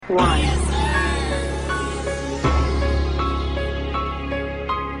1.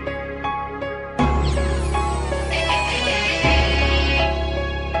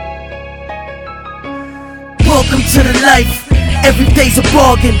 Welcome to the life, every day's a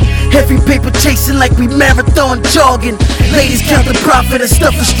bargain. Every paper chasing like we marathon jogging. Ladies count the profit and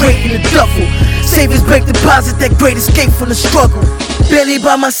stuff it straight in the duffel. Savings bank deposit, that great escape from the struggle. Barely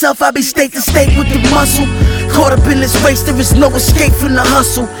by myself, I be state to state with the muscle. Caught up in this race, there is no escape from the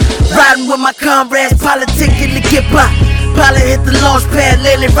hustle. Riding with my comrades, politicking to get by. Pilot hit the launch pad,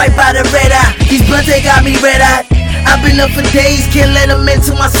 landing right by the red eye. These blunts, they got me red-eyed. I've been up for days, can't let them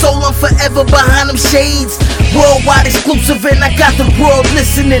into my soul, I'm forever behind them shades. Worldwide exclusive and I got the world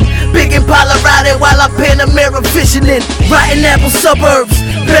listening. Big Impala riding while I Panamera visioning. Rotten apple suburbs,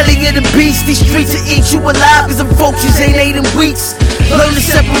 belly of the beast. These streets will eat you alive cause them vultures ain't ate in weeks. Learn to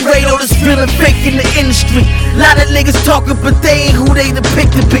separate all this real and fake in the industry. Lot of niggas talking but they ain't who they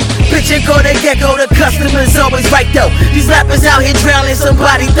depict to be. Bitch ain't go to gecko, the customer's always right though. These rappers out here drowning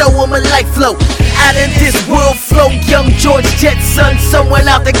somebody, throw them a life float. Out of this world flow, young George Jetson. Someone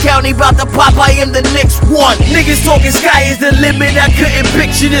out the county about to pop, I am the next one. Niggas talking sky is the limit, I couldn't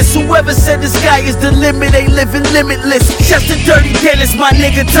picture this. Whoever said the sky is the limit, they living limitless. Just a dirty Dennis, my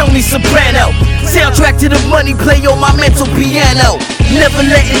nigga Tony Soprano. Soundtrack to the money, play on my mental piano. Never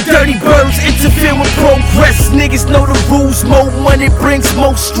letting dirty birds interfere with progress. Niggas know the rules, more money brings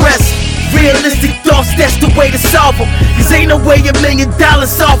more stress. Realistic thoughts, that's the way to solve them. Cause ain't no way $1 million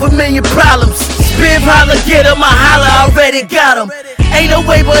solve 1 million problems. Spin, holler, get 'em, I holler, already got 'em. Ain't no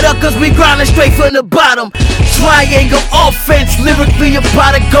way but up cause we grinding straight from the bottom. Triangle offense, lyrically a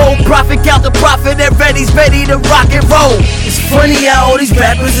pot of gold. Profit count the profit, everybody's ready to rock and roll. It's funny how all these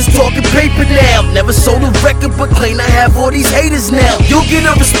rappers is talking paper now. Never sold a record but claim I have all these haters now. You'll get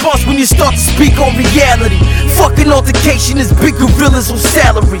a response when you start to speak on reality. Fucking altercation is big gorillas on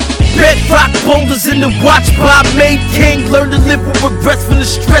salary. Bedrock boulders in the watch by made king. Learn to live with regrets from the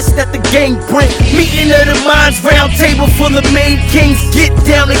stress that the game bring. Meeting of the minds, round table full of made kings. Get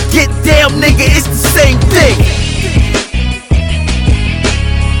down and get down, nigga, it's the same thing.